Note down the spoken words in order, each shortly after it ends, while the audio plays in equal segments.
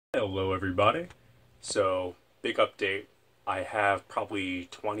Hello everybody. So, big update. I have probably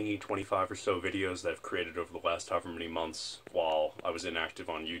 20, 25 or so videos that I've created over the last however many months while I was inactive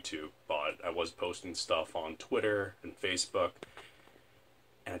on YouTube, but I was posting stuff on Twitter and Facebook,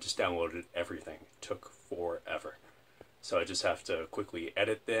 and I just downloaded everything. It took forever. So I just have to quickly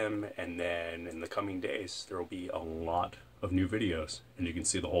edit them, and then in the coming days there will be a lot of new videos, and you can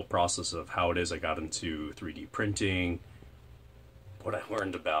see the whole process of how it is I got into 3D printing, what I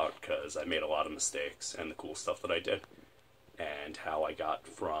learned about, because I made a lot of mistakes, and the cool stuff that I did, and how I got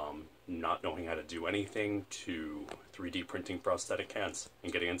from not knowing how to do anything to 3D printing prosthetic hands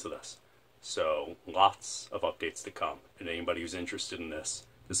and getting into this. So lots of updates to come, and anybody who's interested in this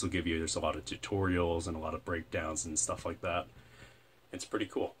will give you, there's a lot of tutorials and a lot of breakdowns and stuff like that. It's pretty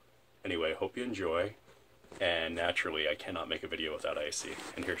cool. Anyway, hope you enjoy, and naturally I cannot make a video without Icy,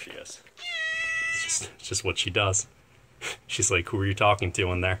 and here she is. It's just what she does. She's like, who are you talking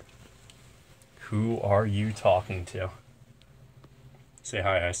to in there? Who are you talking to? Say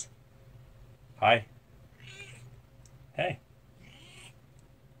hi, Ice. Hi. Hey.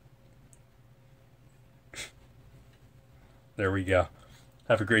 There we go.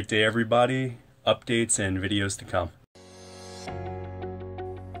 Have a great day, everybody. Updates and videos to come.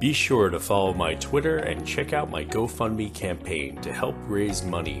 Be sure to follow my Twitter and check out my GoFundMe campaign to help raise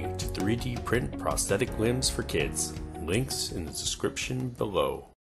money to 3D print prosthetic limbs for kids. Links in the description below.